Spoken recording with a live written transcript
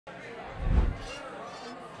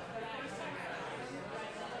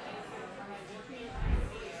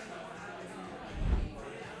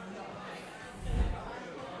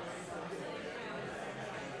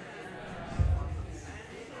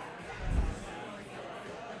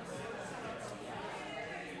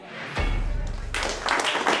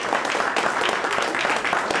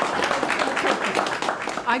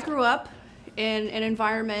I grew up in an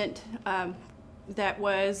environment that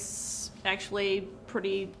was actually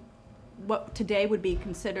what today would be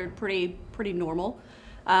considered pretty normal.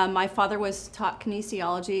 My father was taught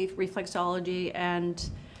kinesiology, reflexology, and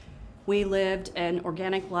we lived an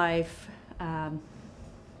organic life.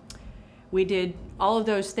 We did all of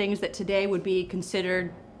those things that today would be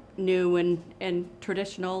considered new and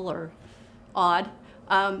traditional or odd.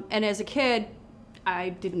 And as a kid,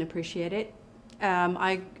 I didn't appreciate it.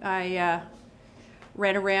 I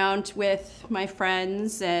ran around with my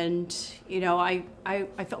friends, and I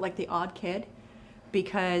felt like the odd kid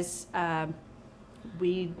because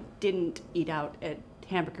we didn't eat out at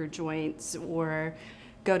hamburger joints or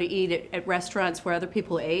go to eat at restaurants where other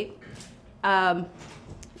people ate.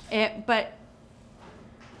 But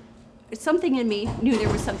something in me knew there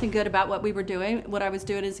was something good about what we were doing, what I was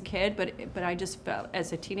doing as a kid, but I just felt,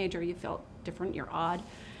 as a teenager, you felt different, you're odd.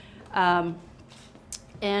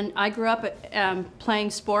 And I grew up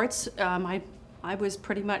playing sports. I was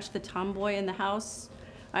pretty much the tomboy in the house.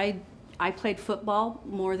 I played football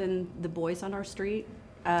more than the boys on our street.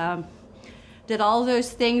 Did all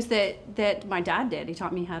those things that my dad did. He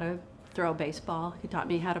taught me how to throw a baseball. He taught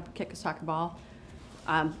me how to kick a soccer ball.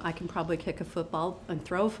 I can probably kick a football and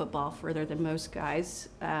throw a football further than most guys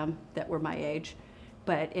that were my age.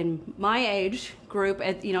 But in my age group,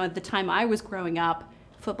 at the time I was growing up,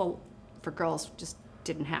 football for girls just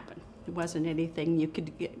didn't happen. It wasn't anything you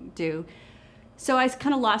could do. So I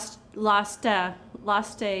kind of lost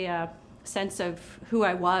a sense of who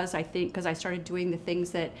I was, I think, because I started doing the things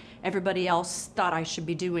that everybody else thought I should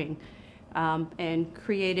be doing, and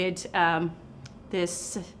created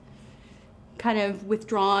this kind of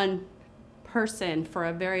withdrawn person for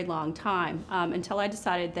a very long time, until I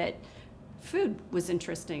decided that food was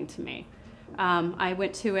interesting to me. I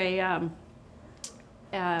went to a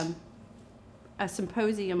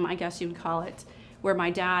symposium, I guess you'd call it, where my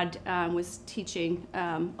dad was teaching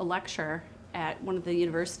a lecture at one of the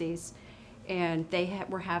universities, and they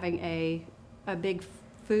were having a big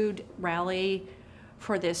food rally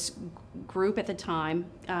for this group at the time.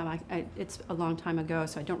 It's a long time ago,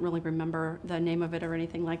 so I don't really remember the name of it or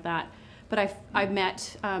anything like that. But I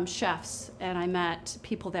met chefs, and I met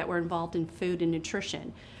people that were involved in food and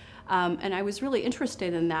nutrition. And I was really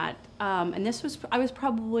interested in that. And I was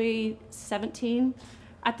probably 17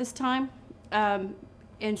 at this time.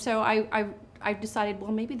 And so I decided,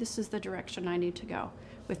 well, maybe this is the direction I need to go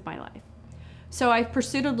with my life. So I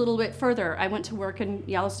pursued a little bit further. I went to work in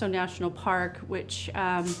Yellowstone National Park, which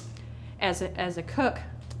as a cook,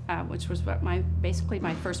 which was basically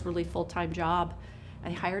my first really full-time job.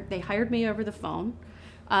 They hired me over the phone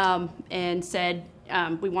and said,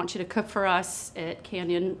 we want you to cook for us at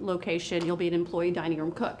Canyon location. You'll be an employee dining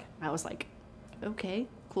room cook. I was like, okay,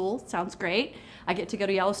 cool, sounds great. I get to go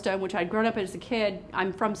to Yellowstone, which I'd grown up as a kid.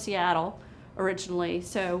 I'm from Seattle originally,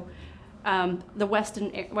 so the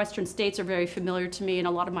western states are very familiar to me, and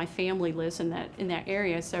a lot of my family lives in that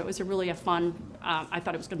area. So it was a fun. I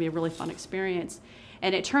thought it was going to be a really fun experience,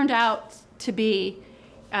 and it turned out to be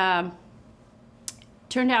an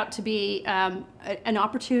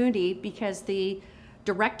opportunity because the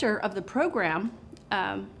director of the program,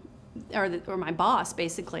 or my boss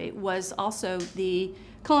basically, was also the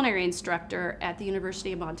culinary instructor at the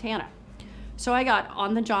University of Montana. So I got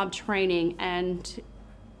on-the-job training and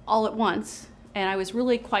all at once, and I was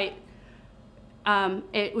really quite,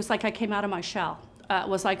 it was like I came out of my shell. It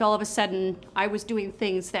was like all of a sudden I was doing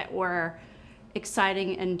things that were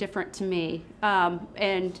exciting and different to me,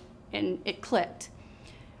 and it clicked.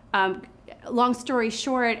 Long story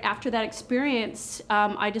short, after that experience,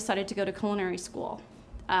 I decided to go to culinary school.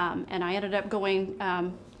 And I ended up going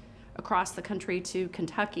across the country to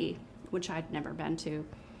Kentucky, which I'd never been to.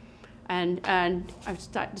 And I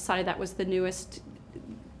decided that was the newest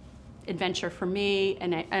adventure for me.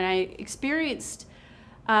 And I experienced,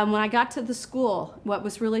 when I got to the school, what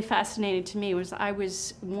was really fascinating to me was I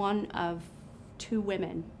was one of 2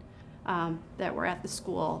 women that were at the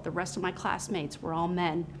school. The rest of my classmates were all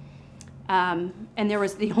men. And there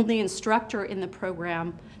was the only instructor in the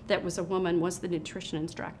program that was a woman was the nutrition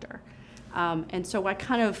instructor. And so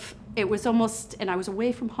it was almost, and I was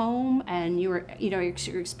away from home, and you're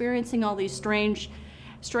experiencing all these strange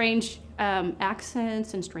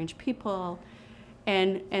accents and strange people,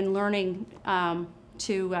 and learning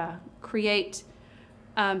to create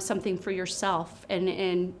something for yourself,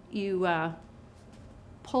 and you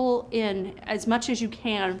pull in as much as you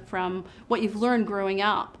can from what you've learned growing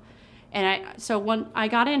up. And so when I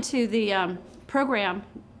got into the program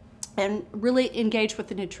and really engaged with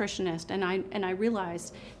the nutritionist, and I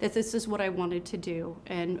realized that this is what I wanted to do.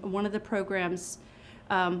 And one of the programs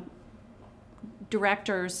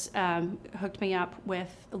directors hooked me up with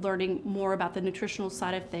learning more about the nutritional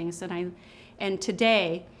side of things, and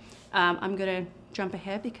today I'm going to jump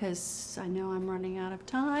ahead because I know I'm running out of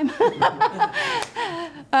time.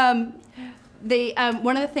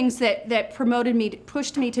 One of the things that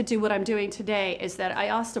pushed me to do what I'm doing today is that I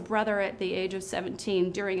lost a brother at the age of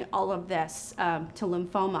 17 during all of this to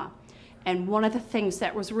lymphoma. And one of the things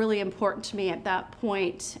that was really important to me at that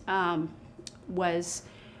point was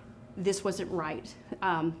this wasn't right.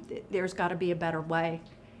 There's got to be a better way.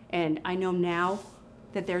 And I know now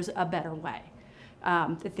that there's a better way.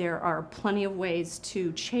 That there are plenty of ways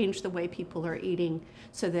to change the way people are eating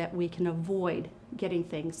so that we can avoid getting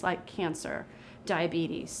things like cancer,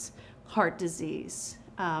 diabetes, heart disease.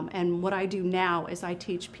 And what I do now is I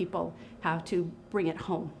teach people how to bring it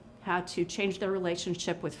home, how to change their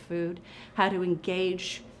relationship with food, how to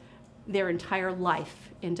engage their entire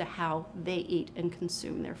life into how they eat and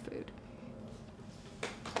consume their food.